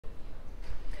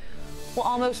Well,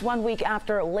 almost 1 week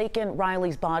after Laken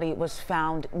Riley's body was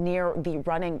found near the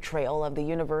running trail of the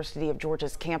University of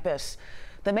Georgia's campus,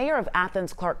 the mayor of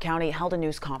Athens, Clarke County, held a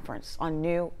news conference on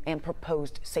new and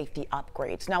proposed safety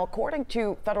upgrades. Now, according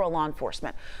to federal law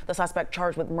enforcement, the suspect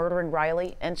charged with murdering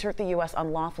Riley entered the U.S.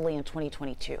 unlawfully in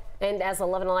 2022. And as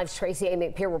 11 Alive's Tracy A.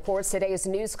 McPeer reports, today's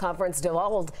news conference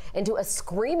devolved into a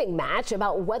screaming match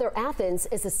about whether Athens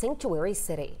is a sanctuary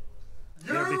city.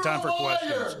 It'll be time for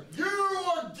questions. You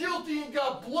are guilty and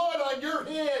got blood on your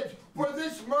hands for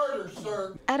this murder,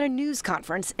 sir. At a news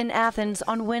conference in Athens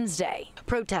on Wednesday,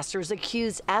 protesters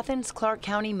accused Athens Clarke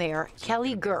County Mayor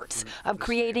Kelly Girtz of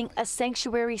creating a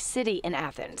sanctuary city in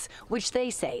Athens, which they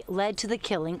say led to the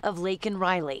killing of Laken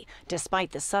Riley,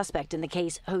 despite the suspect in the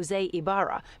case, Jose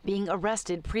Ibarra, being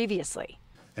arrested previously.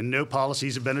 And no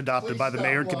policies have been adopted by the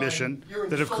mayor and commission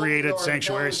that have created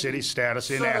sanctuary city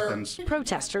status in Athens.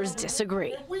 Protesters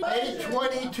disagree. May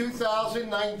 20,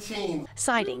 2019.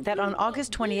 Citing that on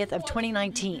August 20th of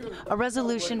 2019, a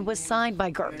resolution was signed by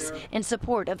Girtz in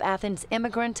support of Athens'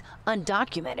 immigrant,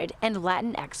 undocumented, and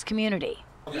Latinx community.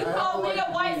 You called me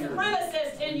a white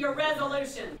supremacist in your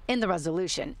resolution. In the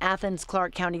resolution, Athens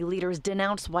Clarke County leaders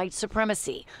denounced white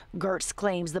supremacy. Girtz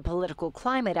claims the political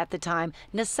climate at the time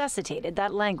necessitated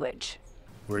that language.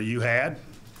 Where you had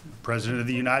the President of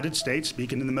the United States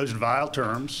speaking in the most vile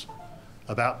terms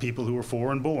about people who were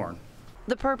foreign born.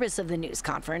 The purpose of the news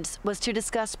conference was to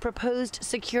discuss proposed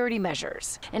security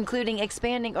measures, including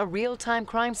expanding a real-time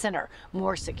crime center,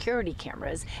 more security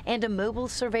cameras, and a mobile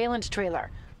surveillance trailer.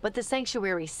 But the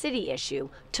sanctuary city issue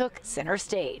took center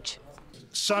stage.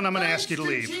 Son, I'm going to ask you to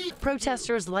leave.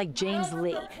 Protesters like James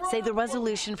Lee say the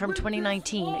resolution from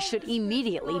 2019 should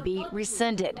immediately be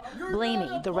rescinded,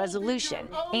 blaming the resolution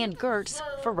and Girtz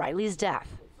for Riley's death.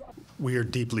 We are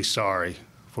deeply sorry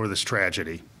for this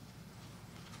tragedy.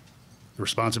 The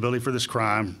responsibility for this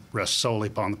crime rests solely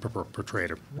upon the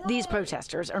perpetrator. These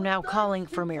protesters are now calling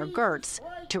for Mayor Girtz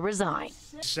to resign.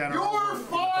 You're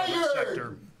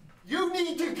fired! You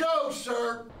need to go,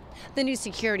 sir. The new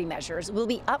security measures will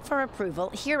be up for approval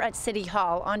here at City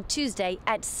Hall on Tuesday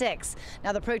at 6.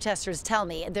 Now, the protesters tell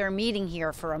me they're meeting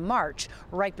here for a march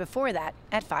right before that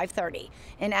at 5:30.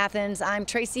 In Athens, I'm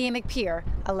Tracy A. McPeer,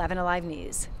 11 Alive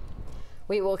News.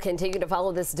 We will continue to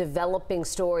follow this developing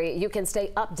story. You can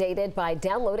stay updated by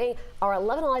downloading our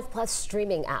 11 Alive Plus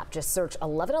streaming app. Just search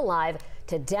 11 Alive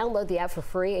to download the app for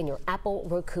free in your Apple,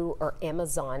 Roku, or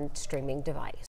Amazon streaming device.